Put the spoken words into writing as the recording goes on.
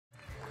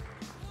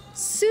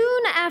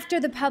Soon after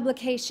the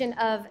publication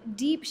of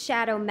deep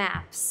shadow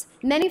maps,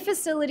 many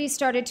facilities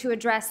started to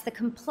address the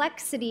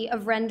complexity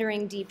of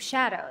rendering deep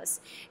shadows.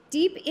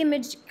 Deep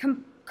image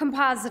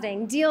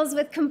compositing deals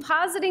with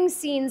compositing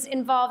scenes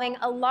involving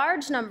a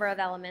large number of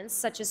elements,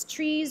 such as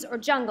trees or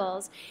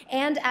jungles,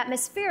 and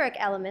atmospheric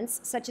elements,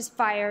 such as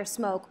fire,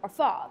 smoke, or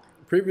fog.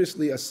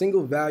 Previously, a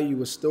single value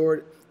was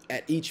stored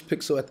at each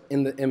pixel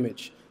in the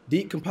image.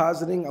 Deep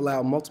compositing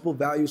allowed multiple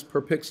values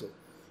per pixel,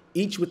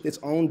 each with its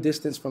own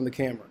distance from the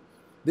camera.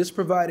 This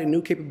provided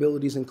new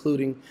capabilities,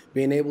 including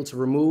being able to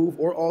remove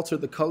or alter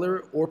the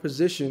color or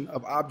position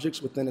of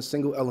objects within a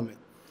single element,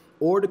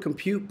 or to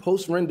compute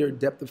post-render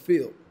depth of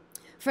field.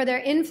 For their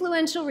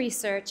influential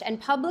research and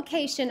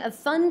publication of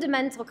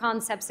fundamental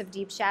concepts of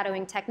deep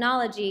shadowing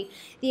technology,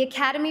 the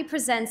Academy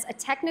presents a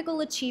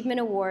Technical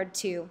Achievement Award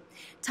to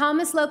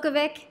Thomas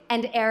Lokovic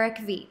and Eric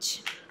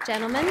Veach.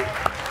 Gentlemen.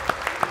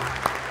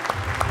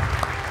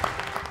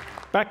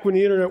 Back when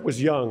the internet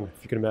was young,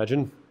 if you can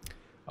imagine,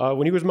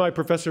 when he was my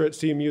professor at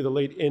CMU, the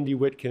late Andy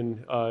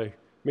Witkin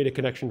made a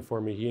connection for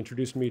me. He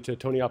introduced me to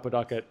Tony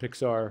Apodaca at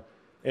Pixar,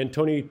 and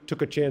Tony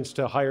took a chance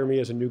to hire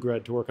me as a new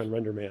grad to work on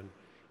RenderMan.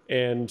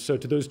 And so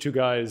to those two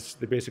guys,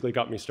 they basically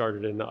got me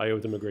started, and I owe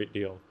them a great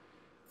deal.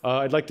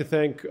 I'd like to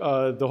thank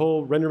the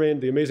whole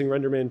RenderMan, the amazing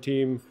RenderMan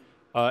team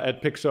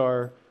at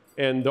Pixar,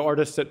 and the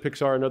artists at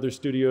Pixar and other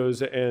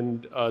studios,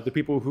 and the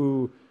people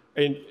who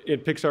in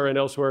Pixar and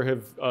elsewhere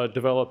have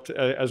developed,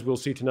 as we'll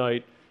see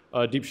tonight,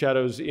 deep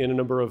shadows in a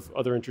number of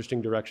other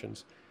interesting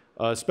directions.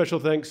 Special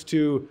thanks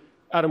to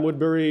Adam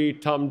Woodbury,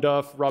 Tom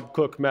Duff, Rob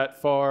Cook,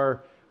 Matt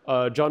Farr,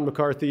 John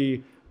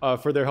McCarthy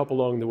for their help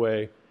along the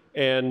way.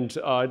 And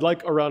I'd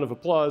like a round of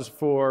applause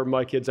for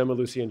my kids, Emma,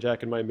 Lucy, and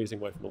Jack, and my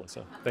amazing wife,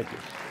 Melissa. Thank you.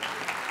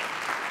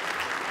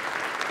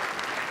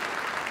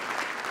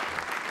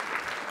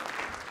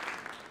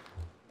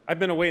 I've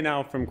been away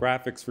now from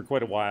graphics for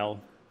quite a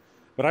while,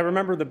 but I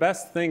remember the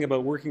best thing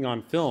about working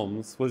on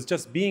films was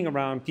just being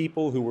around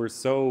people who were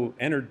so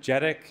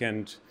energetic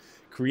and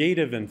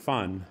creative and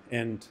fun,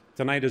 and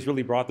tonight has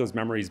really brought those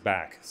memories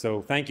back.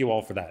 So thank you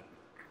all for that.